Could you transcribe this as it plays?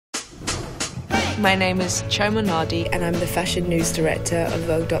My name is Chioma Nnadi, and I'm the fashion news director of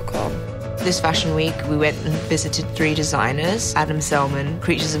Vogue.com. This fashion week, we went and visited 3 designers, Adam Selman,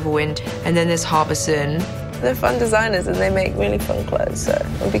 Creatures of the Wind, and then there's Harbison. They're fun designers and they make really fun clothes, so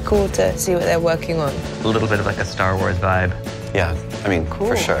it'll be cool to see what they're working on. A little bit of like a Star Wars vibe. Yeah, I mean, cool.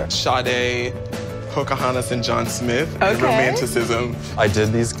 For sure. Sade, Pocahontas, and John Smith, and romanticism. I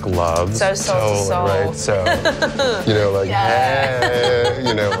did these gloves. So soul to soul. Right, so, you know, like, hey,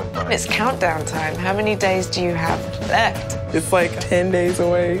 you know. It's countdown time. How many days do you have left? It's like 10 days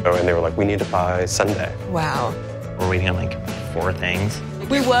away. Oh, and they were like, we need it by Sunday. Wow. We're waiting on like 4 things.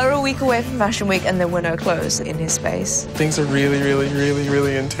 We were a week away from Fashion Week and there were no clothes in his space. Things are really, really, really,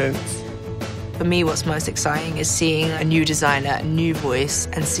 really intense. For me, what's most exciting is seeing a new designer, a new voice,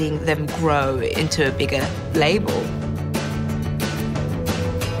 and seeing them grow into a bigger label.